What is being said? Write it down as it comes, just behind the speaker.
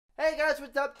Hey guys,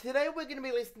 what's up? Today we're going to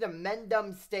be listening to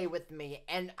Mendum Stay With Me,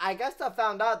 and I guess I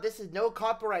found out this is no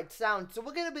copyright sound, so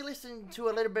we're going to be listening to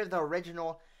a little bit of the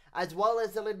original, as well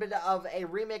as a little bit of a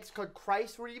remix called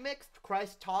Christ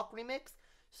Talk Remix.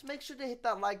 So make sure to hit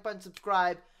that like button,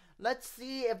 subscribe. Let's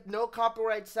see if no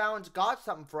copyright sounds got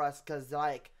something for us, because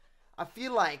I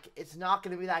feel like it's not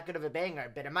going to be that good of a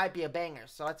banger, but it might be a banger,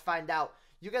 so let's find out.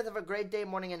 You guys have a great day,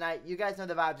 morning, and night. You guys know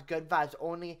the vibes, good vibes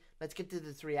only. Let's get to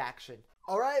this reaction.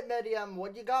 Alright, Medium,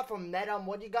 what you got from Mendum?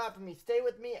 What you got from me? Stay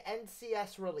With Me,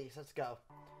 NCS release. Let's go.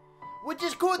 Which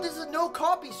is cool, this is no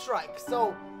copy strike,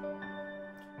 so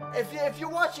if you're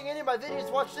watching any of my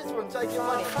videos, watch this one so I get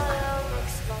money.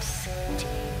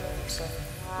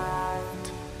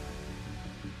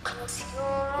 Close your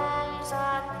eyes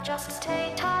and just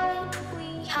stay tight.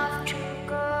 We have to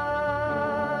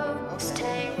go.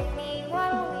 Stay with me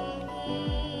while we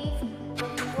leave.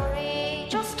 Don't worry,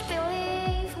 just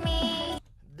believe me.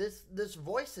 This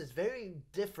voice is very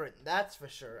different, that's for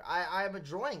sure. I'm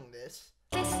enjoying this.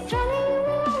 This journey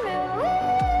will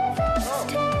relieve us.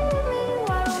 Stay with me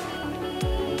while we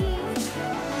leave.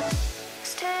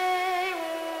 Stay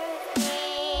with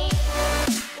me.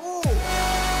 Ooh.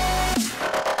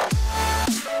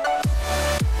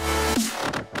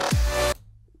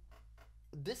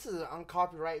 This is an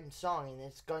uncopyrighted song, and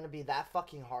it's going to be that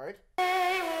fucking hard.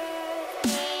 Stay with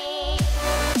me.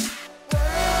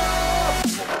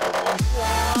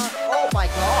 Oh my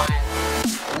god!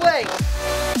 Wait!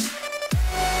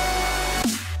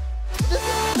 This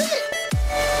is it!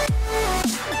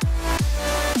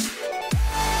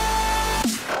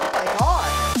 Oh my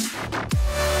god!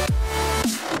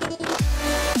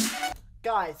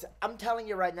 Guys, I'm telling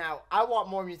you right now, I want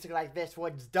more music like this,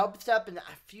 where it's dubstep and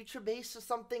future bass or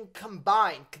something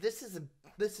combined. This is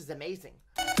amazing.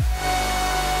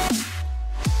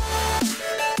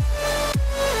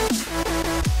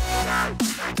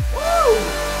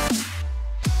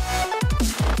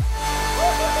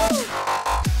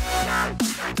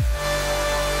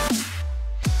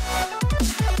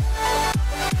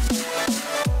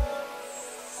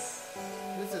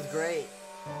 This is great.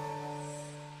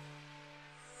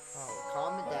 Oh,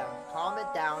 calm it down. Calm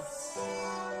it down.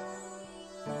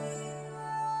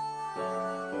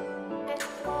 It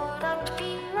wouldn't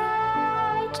be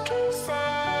right to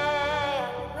say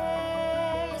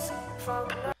always from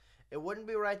It wouldn't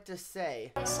be right to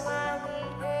say. the place where we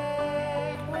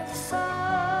made with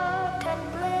certain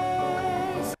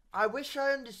place. I wish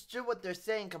I understood what they're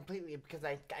saying completely, because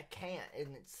I can't,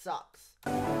 and it sucks.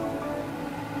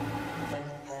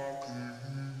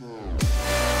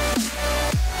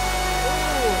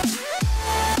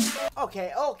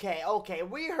 Okay,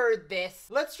 we heard this.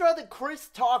 Let's try the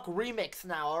Christ Talk remix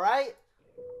now, alright?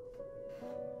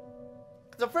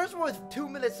 The first one was 2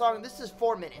 minutes long, this is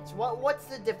 4 minutes. What's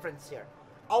the difference here?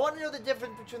 I want to know the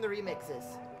difference between the remixes.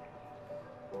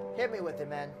 Hit me with it,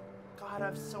 man. God, I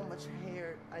have so much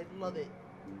hair. I love it.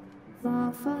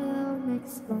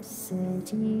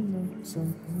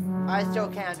 I still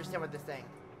can't understand what they're saying.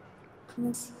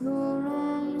 Close your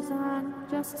eyes and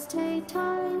just stay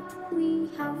tight. We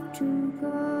have to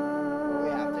go. We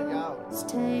have to go.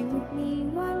 Stay with me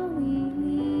while we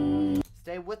leave.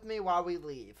 Stay with me while we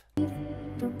leave.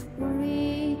 Don't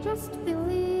worry, just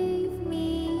believe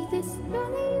me. This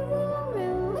journey will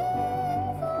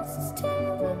relieve us. Stay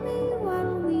with me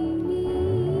while we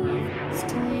leave.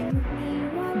 Stay with me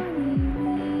while we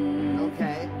leave.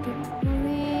 Okay. Don't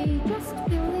worry, just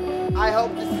believe. I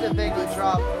hope this is a big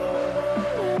drop.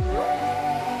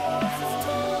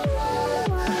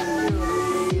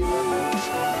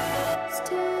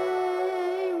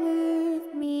 Stay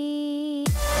with me.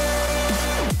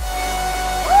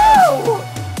 Woo!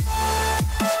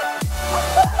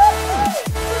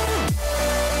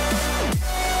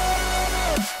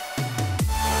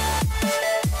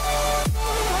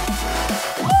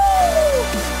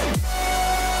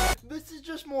 This is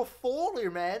just more Foley,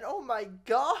 man. Oh my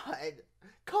god.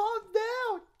 Calm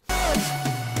down.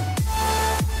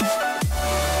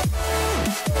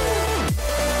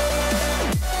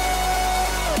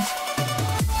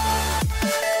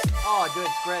 Oh, dude,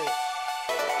 it's great.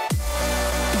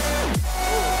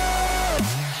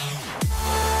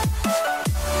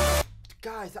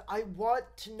 Guys, I want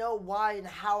to know why and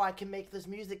how I can make this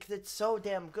music, because it's so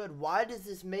damn good. Why does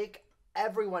this make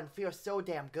everyone feel so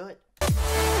damn good?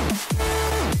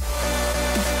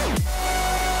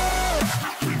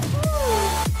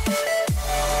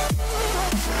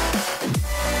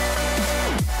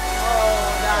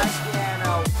 Oh, that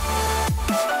piano.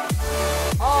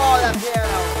 Oh, that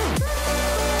piano.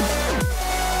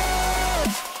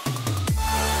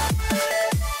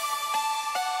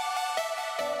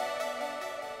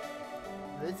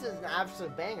 this is an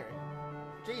absolute banger.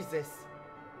 Jesus.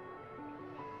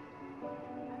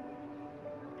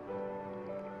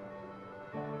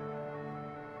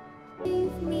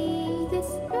 Leave me this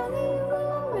belly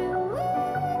will relieve.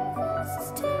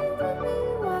 Stay with me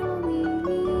while we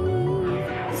leave.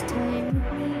 Stay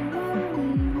with me while we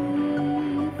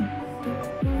leave.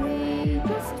 Don't worry,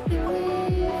 just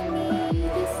believe me.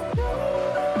 This belly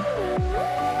will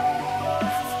relieve.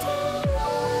 Stay with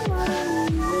me while we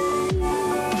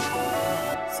leave.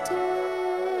 Stay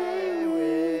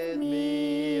with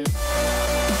me.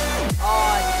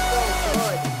 Oh, it's so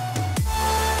good.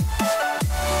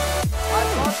 I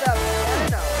love that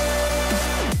piano.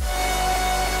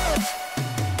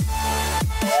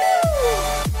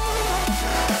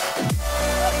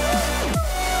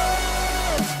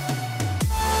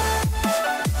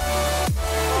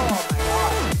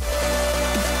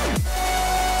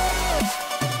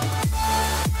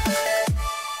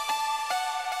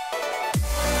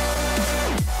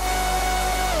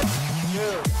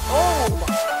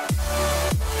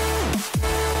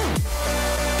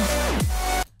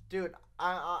 Dude,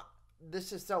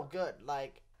 this is so good.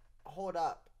 Like, hold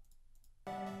up.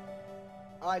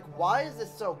 Like, why is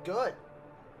this so good?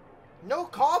 No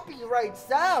copyright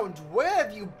sounds. Where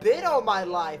have you been all my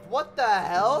life? What the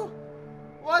hell?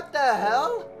 What the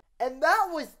hell? And that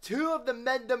was two of the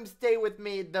Mendum Stay With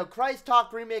Me, the Christ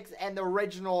Talk remix and the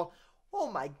original. Oh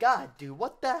my god, dude,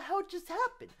 what the hell just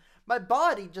happened? My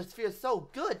body just feels so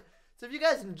good. So if you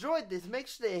guys enjoyed this, make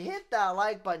sure to hit that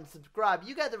like button, subscribe.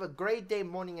 You guys have a great day,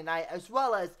 morning, and night, as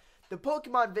well as the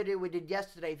Pokemon video we did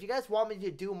yesterday. If you guys want me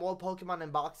to do more Pokemon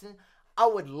unboxing, I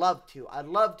would love to. I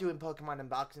love doing Pokemon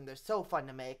unboxing. They're so fun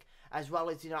to make. As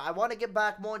well as, you know, I want to get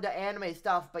back more into anime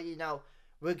stuff, but, you know,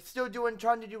 we're still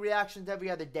trying to do reactions every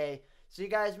other day. So you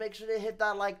guys make sure to hit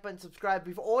that like button, subscribe.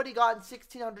 We've already gotten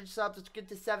 1,600 subs. Let's get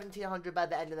to 1,700 by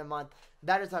the end of the month.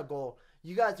 That is our goal.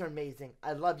 You guys are amazing.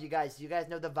 I love you guys. You guys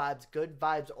know the vibes. Good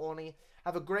vibes only.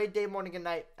 Have a great day, morning, and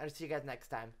night. And I'll see you guys next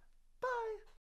time.